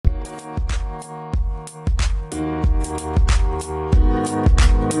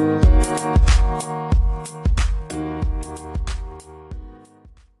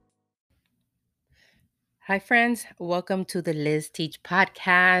Hi, friends. Welcome to the Liz Teach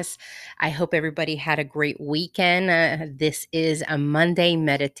podcast. I hope everybody had a great weekend. This is a Monday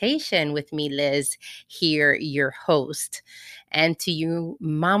meditation with me, Liz, here, your host. And to you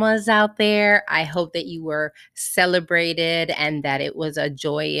mamas out there, I hope that you were celebrated and that it was a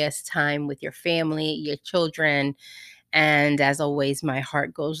joyous time with your family, your children. And as always, my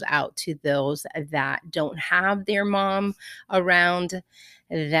heart goes out to those that don't have their mom around,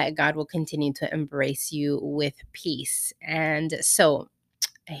 that God will continue to embrace you with peace. And so,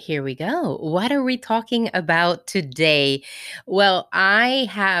 here we go. What are we talking about today? Well, I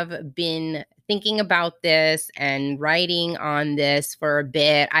have been thinking about this and writing on this for a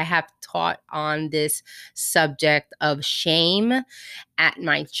bit. I have taught on this subject of shame at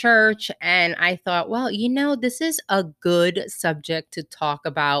my church. And I thought, well, this is a good subject to talk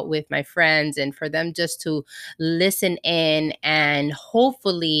about with my friends and for them just to listen in. And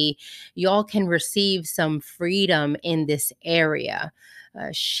hopefully, y'all can receive some freedom in this area.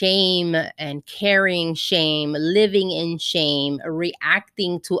 Shame and carrying shame, living in shame,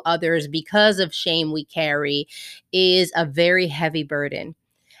 reacting to others because of shame we carry is a very heavy burden.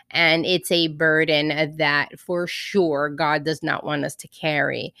 And it's a burden that for sure God does not want us to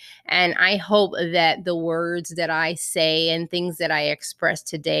carry. And I hope that the words that I say and things that I express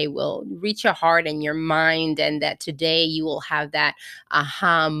today will reach your heart and your mind, and that today you will have that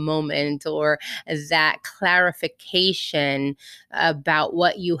aha moment or that clarification about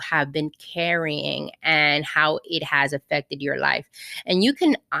what you have been carrying and how it has affected your life. And you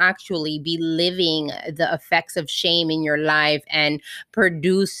can actually be living the effects of shame in your life and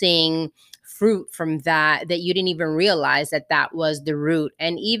producing fruit from that you didn't even realize that was the root.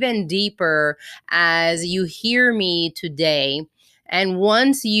 And even deeper, as you hear me today, and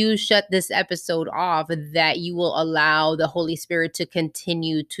once you shut this episode off, that you will allow the Holy Spirit to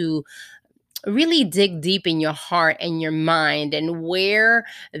continue to really dig deep in your heart and your mind and where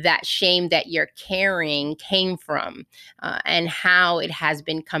that shame that you're carrying came from, and how it has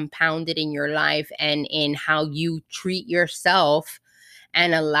been compounded in your life and in how you treat yourself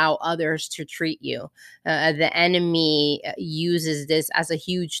and allow others to treat you. The enemy uses this as a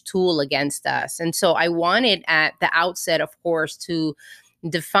huge tool against us. And so I wanted at the outset, of course, to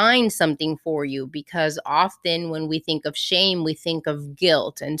define something for you, because often when we think of shame, we think of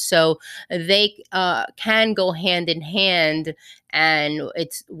guilt. And so they can go hand in hand, and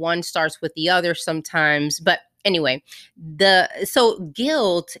it's one starts with the other sometimes. But anyway, so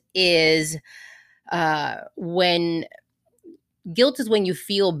guilt is when guilt is when you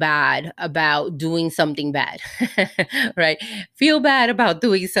feel bad about doing something bad, right? Feel bad about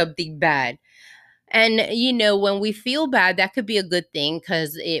doing something bad. And, when we feel bad, that could be a good thing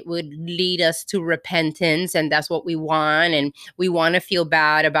because it would lead us to repentance. And that's what we want. And we want to feel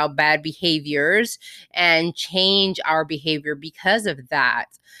bad about bad behaviors and change our behavior because of that.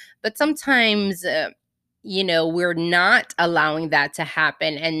 But sometimes, we're not allowing that to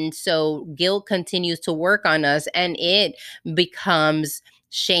happen. And so guilt continues to work on us and it becomes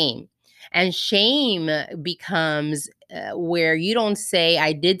shame. And shame becomes where you don't say,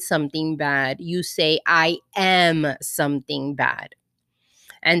 I did something bad. You say, I am something bad.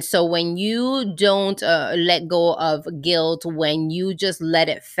 And so when you don't let go of guilt, when you just let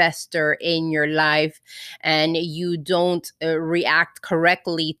it fester in your life and you don't react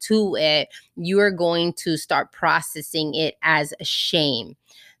correctly to it, you are going to start processing it as shame.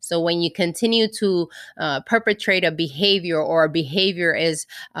 So when you continue to perpetrate a behavior, or a behavior is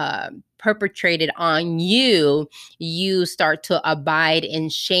perpetrated on you, you start to abide in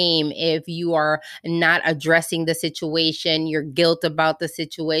shame if you are not addressing the situation, your guilt about the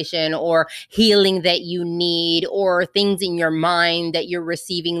situation, or healing that you need, or things in your mind that you're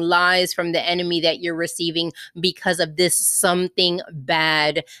receiving, lies from the enemy that you're receiving because of this something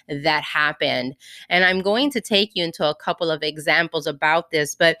bad that happened. And I'm going to take you into a couple of examples about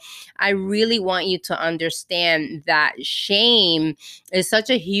this, but I really want you to understand that shame is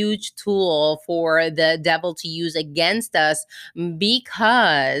such a huge tool for the devil to use against us,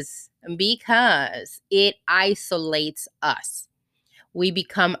 because it isolates us. We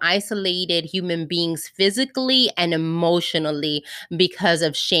become isolated human beings physically and emotionally because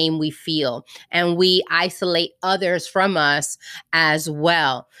of shame we feel. And we isolate others from us as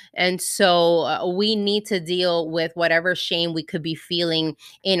well. And so we need to deal with whatever shame we could be feeling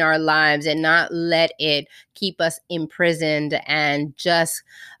in our lives and not let it keep us imprisoned and just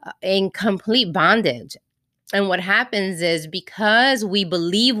in complete bondage. And what happens is, because we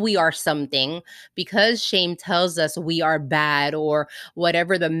believe we are something, because shame tells us we are bad, or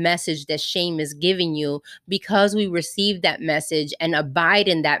whatever the message that shame is giving you, because we receive that message and abide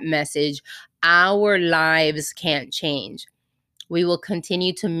in that message, our lives can't change. We will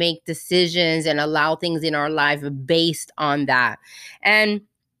continue to make decisions and allow things in our life based on that. And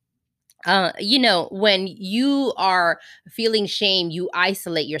when you are feeling shame, you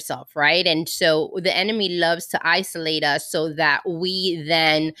isolate yourself, right? And so the enemy loves to isolate us so that we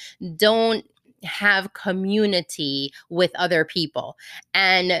then don't have community with other people.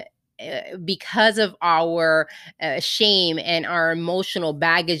 And because of our shame and our emotional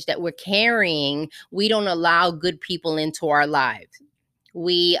baggage that we're carrying, we don't allow good people into our lives.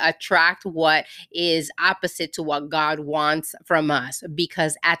 We attract what is opposite to what God wants from us,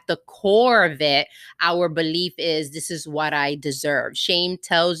 because at the core of it, our belief is this is what I deserve. Shame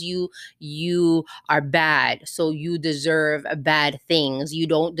tells you you are bad, so you deserve bad things. You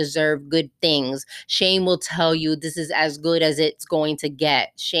don't deserve good things. Shame will tell you this is as good as it's going to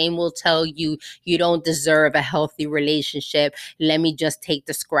get. Shame will tell you you don't deserve a healthy relationship. Let me just take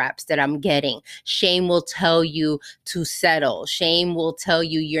the scraps that I'm getting. Shame will tell you to settle. Shame will tell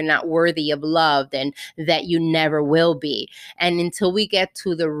you you're not worthy of love and that you never will be. And until we get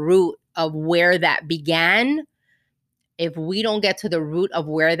to the root of where that began, if we don't get to the root of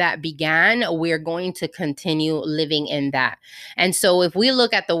where that began, we're going to continue living in that. And so if we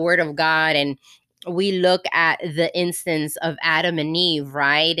look at the word of God and we look at the instance of Adam and Eve,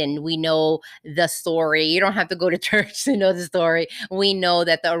 right? And we know the story. You don't have to go to church to know the story. We know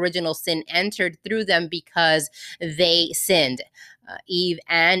that the original sin entered through them because they sinned. Eve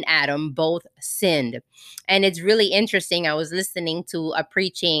and Adam both sinned. And it's really interesting. I was listening to a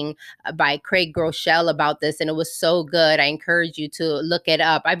preaching by Craig Groeschel about this, and it was so good. I encourage you to look it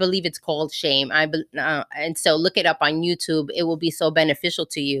up. I believe it's called Shame. And so look it up on YouTube. It will be so beneficial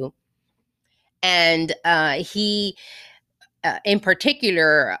to you. And he, in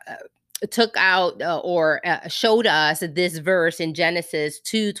particular, took out or showed us this verse in Genesis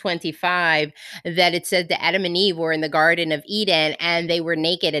 2:25, that it said that Adam and Eve were in the Garden of Eden and they were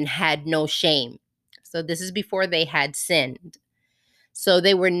naked and had no shame. So this is before they had sinned. So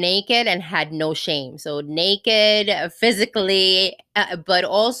they were naked and had no shame. So naked physically, but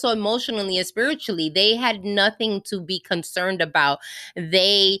also emotionally and spiritually, they had nothing to be concerned about.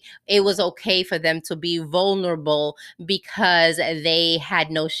 It was okay for them to be vulnerable because they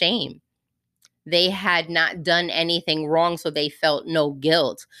had no shame. They had not done anything wrong, so they felt no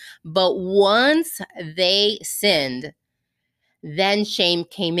guilt. But once they sinned, then shame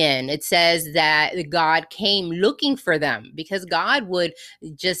came in. It says that God came looking for them because God would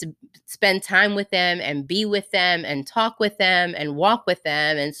just spend time with them and be with them and talk with them and walk with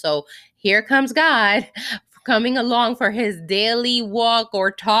them. And so here comes God coming along for his daily walk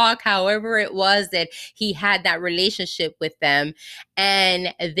or talk, however it was that he had that relationship with them,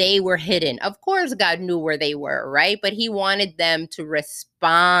 and they were hidden. Of course, God knew where they were, right? But he wanted them to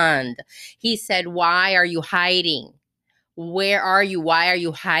respond. He said, "Why are you hiding? Where are you? Why are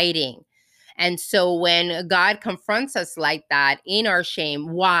you hiding?" And so when God confronts us like that in our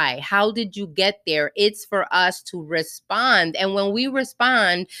shame, why? How did you get there? It's for us to respond. And when we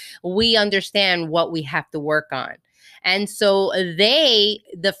respond, we understand what we have to work on. And so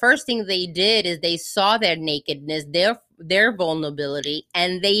the first thing they did is they saw their nakedness, their vulnerability,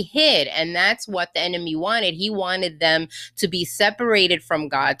 and they hid. And that's what the enemy wanted. He wanted them to be separated from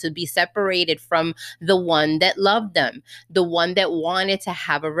God, to be separated from the one that loved them, the one that wanted to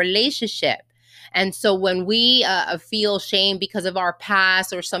have a relationship. And so when we feel shame because of our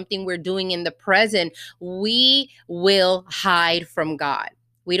past or something we're doing in the present, we will hide from God.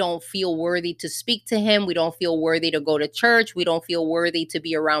 We don't feel worthy to speak to him. We don't feel worthy to go to church. We don't feel worthy to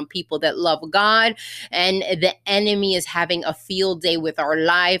be around people that love God. And the enemy is having a field day with our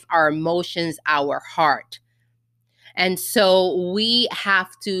life, our emotions, our heart. And so we have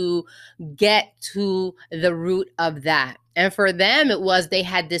to get to the root of that. And for them, it was they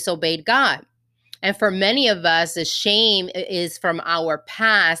had disobeyed God. And for many of us, the shame is from our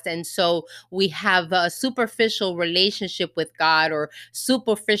past. And so we have a superficial relationship with God or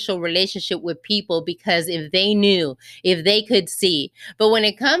superficial relationship with people because if they knew, if they could see. But when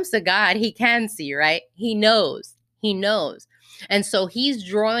it comes to God, he can see, right? He knows. He knows. And so he's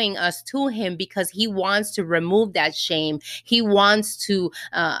drawing us to him because he wants to remove that shame. He wants to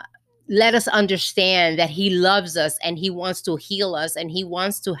let us understand that he loves us and he wants to heal us and he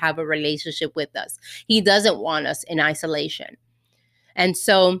wants to have a relationship with us. He doesn't want us in isolation. And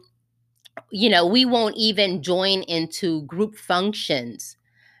so, we won't even join into group functions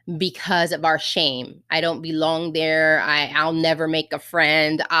because of our shame. I don't belong there. I'll never make a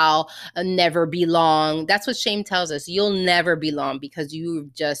friend. I'll never belong. That's what shame tells us. You'll never belong because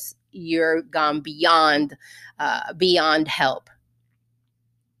you're gone beyond help.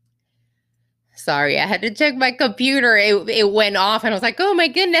 Sorry, I had to check my computer. It went off, and I was like, "Oh my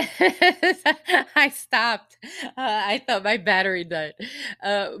goodness!" I stopped. I thought my battery died.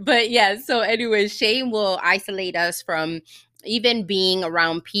 But yeah. So anyway, shame will isolate us from even being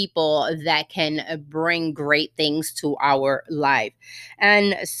around people that can bring great things to our life.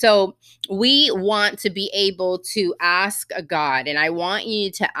 And so we want to be able to ask God, and I want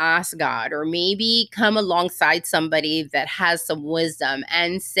you to ask God, or maybe come alongside somebody that has some wisdom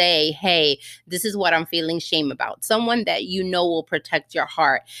and say, "Hey, this is what I'm feeling shame about." Someone that you know will protect your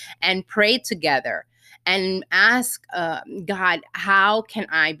heart, and pray together and ask God, how can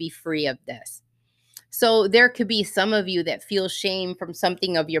I be free of this? So there could be some of you that feel shame from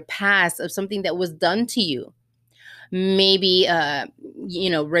something of your past, of something that was done to you. Maybe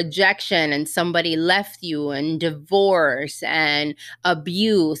rejection, and somebody left you, and divorce, and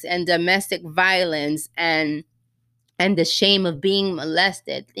abuse, and domestic violence, and the shame of being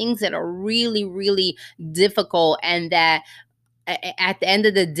molested, things that are really, really difficult, and that at the end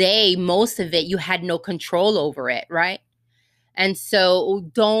of the day, most of it, you had no control over it, right? And so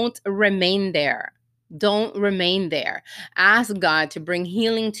don't remain there. Don't remain there. Ask God to bring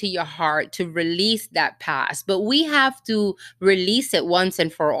healing to your heart, to release that past. But we have to release it once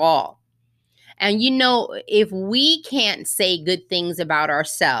and for all. And if we can't say good things about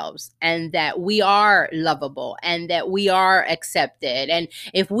ourselves, and that we are lovable, and that we are accepted, and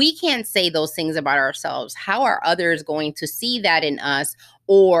if we can't say those things about ourselves, how are others going to see that in us,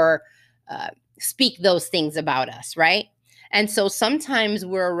 or uh, speak those things about us, right? And so sometimes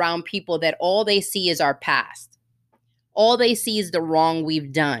we're around people that all they see is our past, all they see is the wrong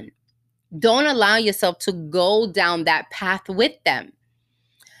we've done. Don't allow yourself to go down that path with them.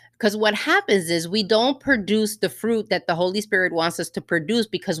 Because what happens is we don't produce the fruit that the Holy Spirit wants us to produce,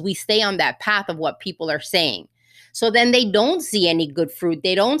 because we stay on that path of what people are saying. So then they don't see any good fruit.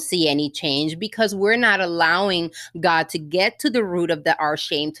 They don't see any change, because we're not allowing God to get to the root of our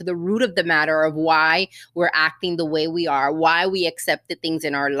shame, to the root of the matter of why we're acting the way we are, why we accept the things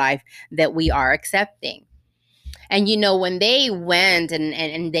in our life that we are accepting. And when they went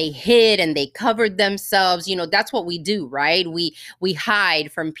and they hid and they covered themselves, that's what we do, right? We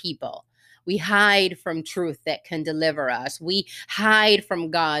hide from people. We hide from truth that can deliver us. We hide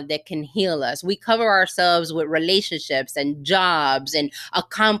from God that can heal us. We cover ourselves with relationships and jobs and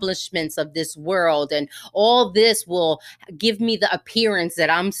accomplishments of this world. And all this will give me the appearance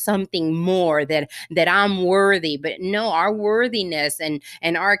that I'm something more, that I'm worthy. But no, our worthiness and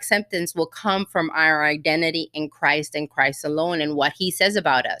our acceptance will come from our identity in Christ and Christ alone, and what he says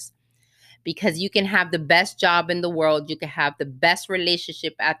about us. Because you can have the best job in the world, you can have the best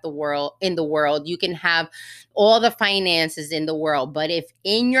relationship in the world, you can have all the finances in the world, but if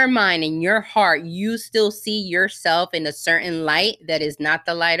in your mind, in your heart, you still see yourself in a certain light that is not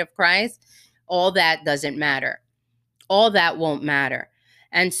the light of Christ, all that doesn't matter. All that won't matter.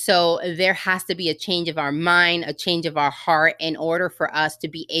 And so there has to be a change of our mind, a change of our heart, in order for us to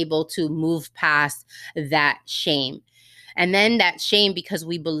be able to move past that shame. And then that shame, because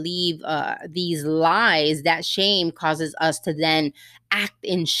we believe these lies, that shame causes us to then act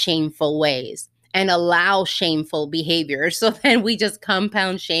in shameful ways and allow shameful behavior. So then we just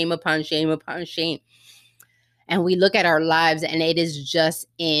compound shame upon shame upon shame. And we look at our lives, and it is just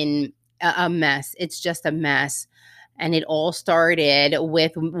in a mess. It's just a mess. And it all started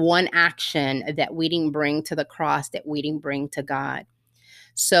with one action that we didn't bring to the cross, that we didn't bring to God.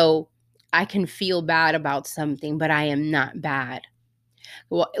 So I can feel bad about something, but I am not bad.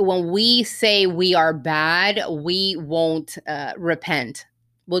 When we say we are bad, we won't repent.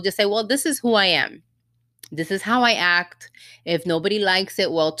 We'll just say, well, this is who I am. This is how I act. If nobody likes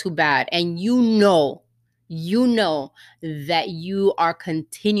it, well, too bad. And you know that you are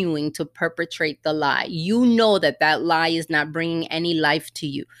continuing to perpetrate the lie. You know that that lie is not bringing any life to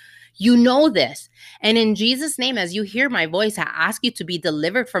you. You know this. And in Jesus' name, as you hear my voice, I ask you to be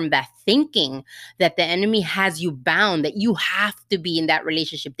delivered from that thinking that the enemy has you bound, that you have to be in that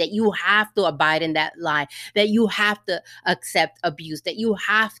relationship, that you have to abide in that lie, that you have to accept abuse, that you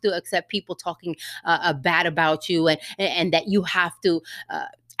have to accept people talking bad about you, and that you have to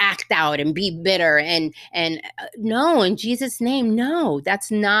act out and be bitter and no, in Jesus' name, no,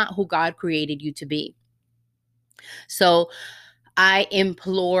 that's not who God created you to be. So I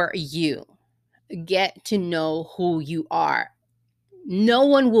implore you, get to know who you are. No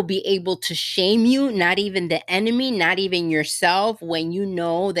one will be able to shame you, not even the enemy, not even yourself, when you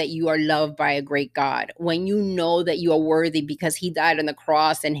know that you are loved by a great God, when you know that you are worthy because he died on the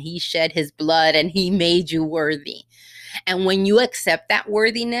cross and he shed his blood and he made you worthy. And when you accept that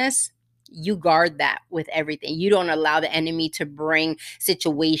worthiness, You guard that with everything. You don't allow the enemy to bring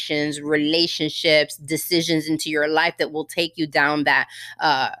situations, relationships, decisions into your life that will take you down that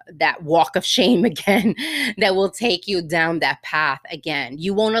walk of shame again, that will take you down that path again.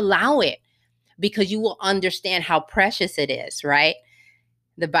 You won't allow it because you will understand how precious it is, right?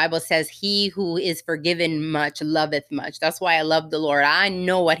 The Bible says, he who is forgiven much loveth much. That's why I love the Lord. I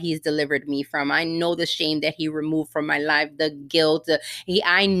know what he's delivered me from. I know the shame that he removed from my life, the guilt.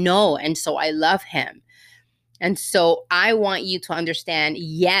 I know. And so I love him. And so I want you to understand,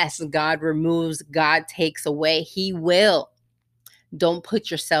 yes, God removes, God takes away. He will. Don't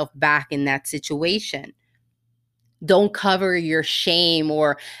put yourself back in that situation. Don't cover your shame,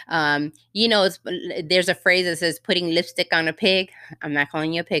 or there's a phrase that says putting lipstick on a pig. I'm not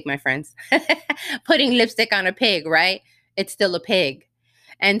calling you a pig, my friends. Putting lipstick on a pig, right? It's still a pig.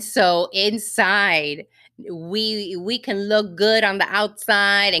 And so inside, we can look good on the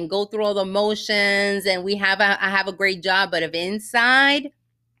outside and go through all the motions, and I have a great job, but if inside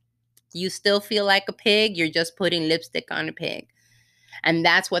you still feel like a pig, you're just putting lipstick on a pig. And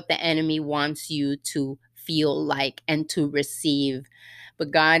that's what the enemy wants you to feel like and to receive.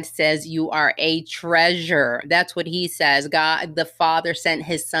 But God says you are a treasure. That's what he says. God, the Father, sent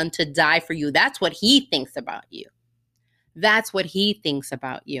his son to die for you. That's what he thinks about you. That's what he thinks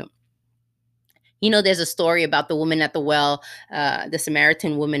about you. There's a story about the woman at the well, the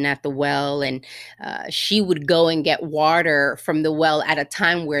Samaritan woman at the well, and she would go and get water from the well at a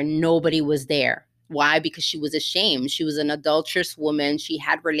time where nobody was there. Why? Because she was ashamed. She was an adulterous woman. She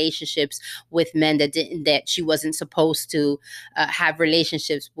had relationships with men that she wasn't supposed to have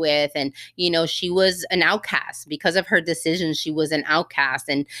relationships with, and she was an outcast because of her decisions. She was an outcast,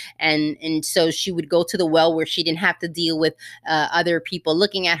 and so she would go to the well where she didn't have to deal with other people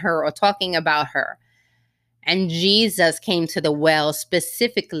looking at her or talking about her. And Jesus came to the well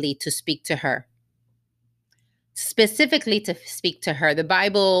specifically to speak to her. The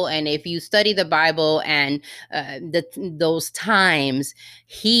Bible, and if you study the Bible and those times,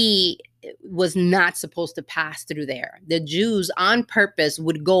 he was not supposed to pass through there. The Jews on purpose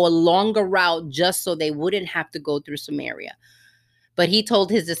would go a longer route just so they wouldn't have to go through Samaria. But he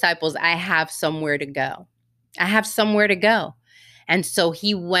told his disciples, I have somewhere to go. I have somewhere to go. And so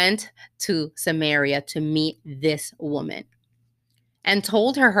he went to Samaria to meet this woman and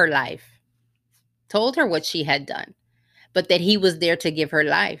told her life, told her what she had done, but that he was there to give her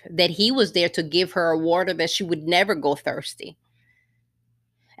life, that he was there to give her a water that she would never go thirsty.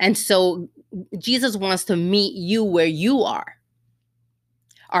 And so Jesus wants to meet you where you are.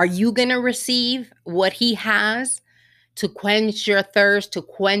 Are you going to receive what he has to quench your thirst, to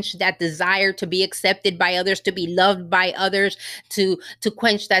quench that desire to be accepted by others, to be loved by others, to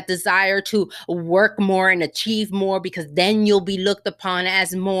quench that desire to work more and achieve more, because then you'll be looked upon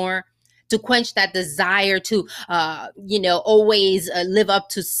as more, to quench that desire to, always live up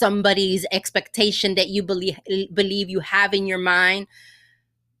to somebody's expectation that you believe you have in your mind?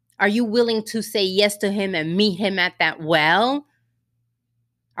 Are you willing to say yes to him and meet him at that well?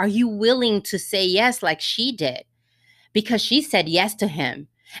 Are you willing to say yes like she did? Because she said yes to him.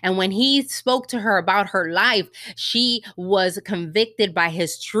 And when he spoke to her about her life, she was convicted by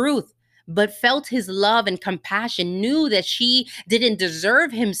his truth, but felt his love and compassion, knew that she didn't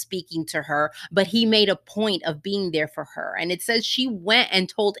deserve him speaking to her, but he made a point of being there for her. And it says she went and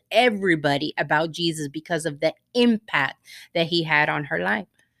told everybody about Jesus because of the impact that he had on her life.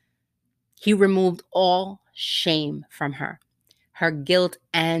 He removed all shame from her guilt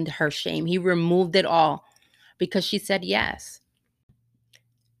and her shame. He removed it all because she said yes.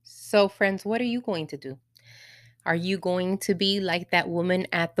 So, friends, what are you going to do? Are you going to be like that woman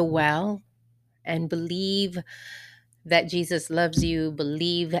at the well and believe that Jesus loves you,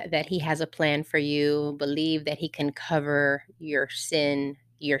 believe that he has a plan for you, believe that he can cover your sin,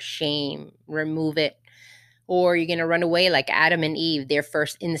 your shame, remove it? Or you're going to run away like Adam and Eve? Their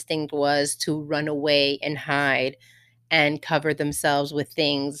first instinct was to run away and hide and cover themselves with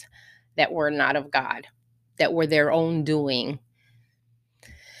things that were not of God, that were their own doing.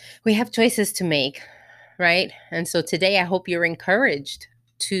 We have choices to make, right? And so today, I hope you're encouraged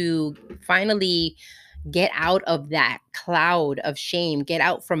to finally get out of that cloud of shame, get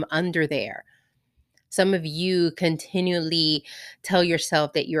out from under there. Some of you continually tell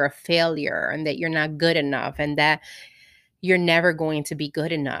yourself that you're a failure and that you're not good enough and that you're never going to be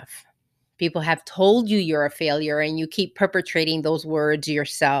good enough. People have told you you're a failure and you keep perpetrating those words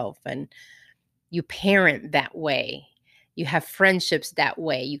yourself, and you parent that way. You have friendships that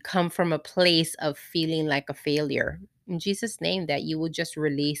way. You come from a place of feeling like a failure. In Jesus' name, that you will just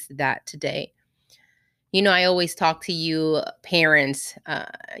release that today. I always talk to you parents,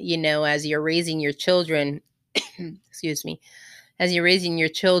 as you're raising your children, excuse me, as you're raising your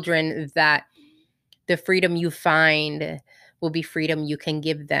children, that the freedom you find will be freedom you can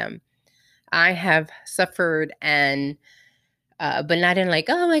give them. I have suffered, and but not in like,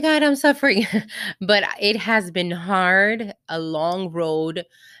 oh my God, I'm suffering. But it has been hard, a long road,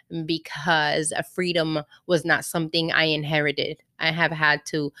 because freedom was not something I inherited. I have had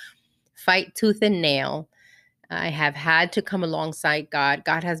to fight tooth and nail. I have had to come alongside God.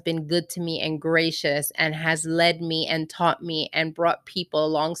 God has been good to me and gracious, and has led me and taught me and brought people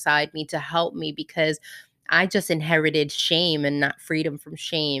alongside me to help me, because I just inherited shame and not freedom from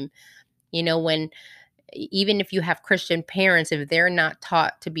shame. When even if you have Christian parents, if they're not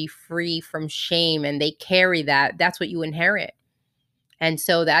taught to be free from shame and they carry that, that's what you inherit. And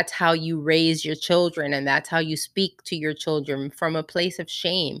so that's how you raise your children, and that's how you speak to your children, from a place of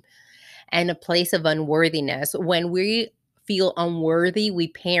shame and a place of unworthiness. When we feel unworthy, we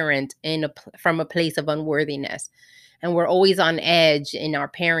parent from a place of unworthiness, and we're always on edge in our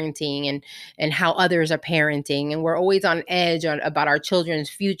parenting, and how others are parenting, and we're always on edge about our children's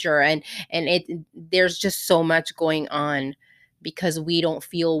future, and there's just so much going on, because we don't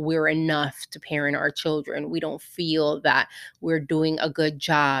feel we're enough to parent our children. We don't feel that we're doing a good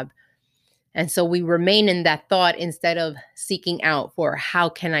job. And so we remain in that thought, instead of seeking out for, how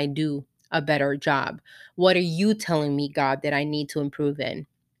can I do a better job? What are you telling me, God, that I need to improve in?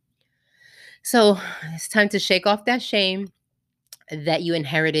 So it's time to shake off that shame that you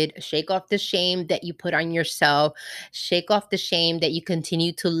inherited, shake off the shame that you put on yourself, shake off the shame that you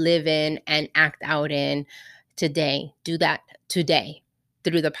continue to live in and act out in today. Do that today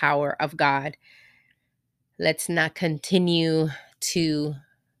through the power of God. Let's not continue to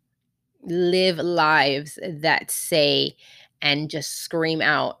live lives that say and just scream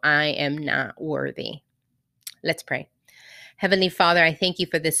out, I am not worthy. Let's pray. Heavenly Father, I thank you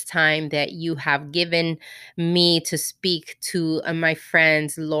for this time that you have given me to speak to my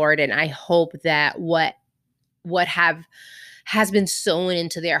friends, Lord, and I hope that what has been sown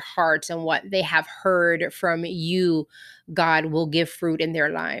into their hearts and what they have heard from you, God, will give fruit in their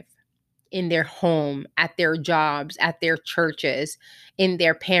life, in their home, at their jobs, at their churches, in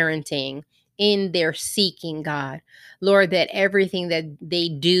their parenting, in their seeking, God. Lord, that everything that they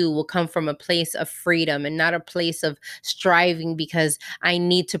do will come from a place of freedom and not a place of striving because I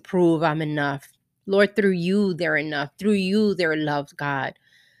need to prove I'm enough. Lord, through you, they're enough. Through you, they're loved, God.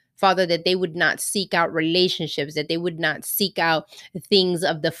 Father, that they would not seek out relationships, that they would not seek out things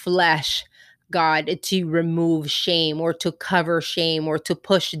of the flesh, God, to remove shame or to cover shame or to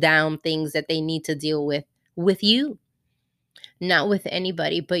push down things that they need to deal with you, not with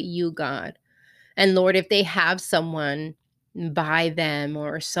anybody but you, God. And Lord, if they have someone by them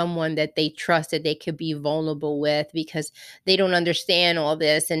or someone that they trust that they could be vulnerable with because they don't understand all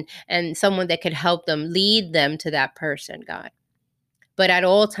this, and someone that could help them, lead them to that person, God. But at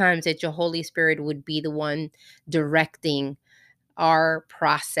all times, that your Holy Spirit would be the one directing our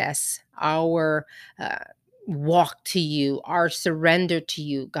process, our walk to you, our surrender to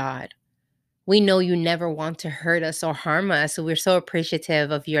you, God. We know you never want to hurt us or harm us. So we're so appreciative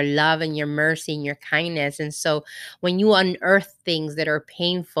of your love and your mercy and your kindness. And so when you unearth things that are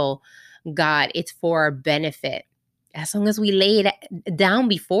painful, God, it's for our benefit. As long as we lay it down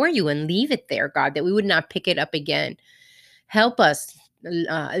before you and leave it there, God, that we would not pick it up again. Help us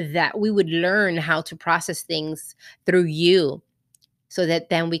that we would learn how to process things through you, so that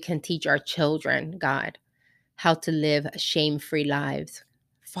then we can teach our children, God, how to live shame-free lives.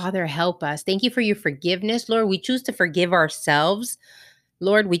 Father, help us. Thank you for your forgiveness, Lord. We choose to forgive ourselves.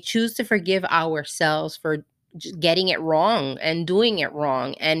 Lord, we choose to forgive ourselves for getting it wrong and doing it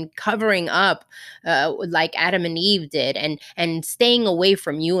wrong and covering up like Adam and Eve did, and staying away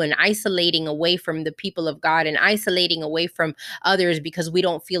from you and isolating away from the people of God and isolating away from others because we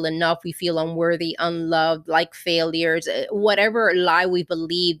don't feel enough, we feel unworthy, unloved, like failures, whatever lie we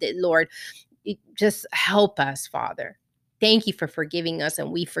believed, Lord, just help us, Father. Thank you for forgiving us,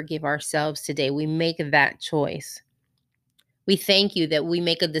 and we forgive ourselves today. We make that choice. We thank you that we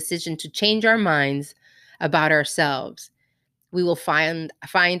make a decision to change our minds about ourselves. We will find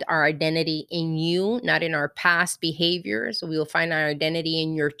our identity in you, not in our past behaviors. We will find our identity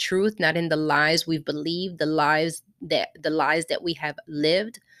in your truth, not in the lies we've believed, the lies that we have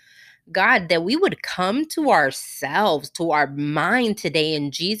lived. God, that we would come to ourselves, to our mind today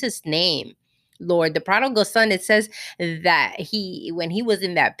in Jesus' name. Lord, the prodigal son, it says that when he was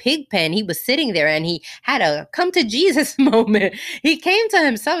in that pig pen, he was sitting there and he had a come to Jesus moment. He came to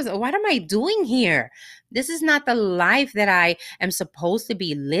himself. What am I doing here? This is not the life that I am supposed to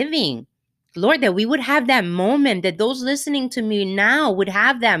be living. Lord, that we would have that moment, that those listening to me now would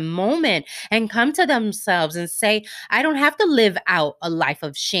have that moment and come to themselves and say, I don't have to live out a life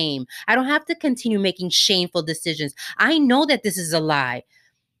of shame. I don't have to continue making shameful decisions. I know that this is a lie.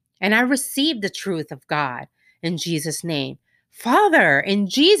 And I receive the truth of God in Jesus' name. Father, in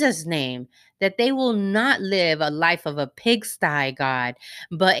Jesus' name, that they will not live a life of a pigsty, God,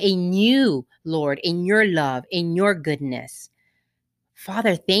 but in you, Lord, in your love, in your goodness.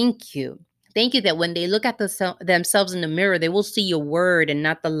 Father, thank you. Thank you that when they look at themselves in the mirror, they will see your word and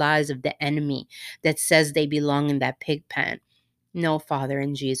not the lies of the enemy that says they belong in that pig pen. No, Father,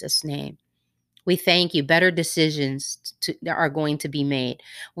 in Jesus' name. We thank you. Better decisions are going to be made.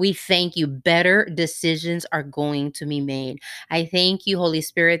 We thank you. Better decisions are going to be made. I thank you, Holy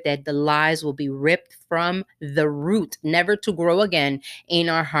Spirit, that the lies will be ripped from the root, never to grow again in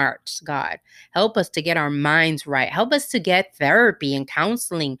our hearts, God. Help us to get our minds right. Help us to get therapy and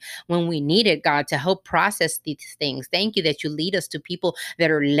counseling when we need it, God, to help process these things. Thank you that you lead us to people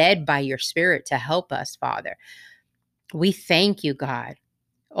that are led by your Spirit to help us, Father. We thank you, God.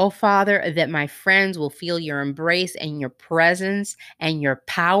 Oh, Father, that my friends will feel your embrace and your presence and your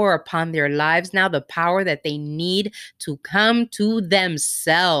power upon their lives now, the power that they need to come to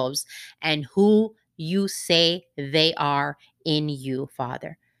themselves and who you say they are in you,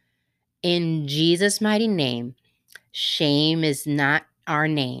 Father. In Jesus' mighty name, shame is not our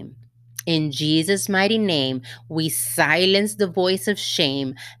name. In Jesus' mighty name, we silence the voice of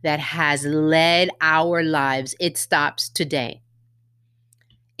shame that has led our lives. It stops today.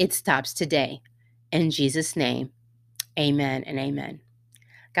 It stops today. In Jesus' name, amen and amen.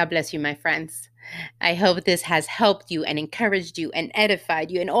 God bless you, my friends. I hope this has helped you and encouraged you and edified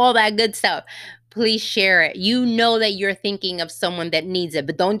you and all that good stuff. Please share it. You know that you're thinking of someone that needs it,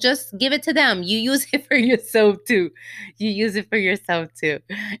 but don't just give it to them. You use it for yourself too. You use it for yourself too.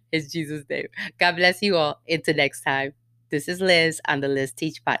 In Jesus' name. God bless you all. Until next time. This is Liz on the Liz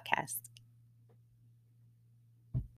Teach Podcast.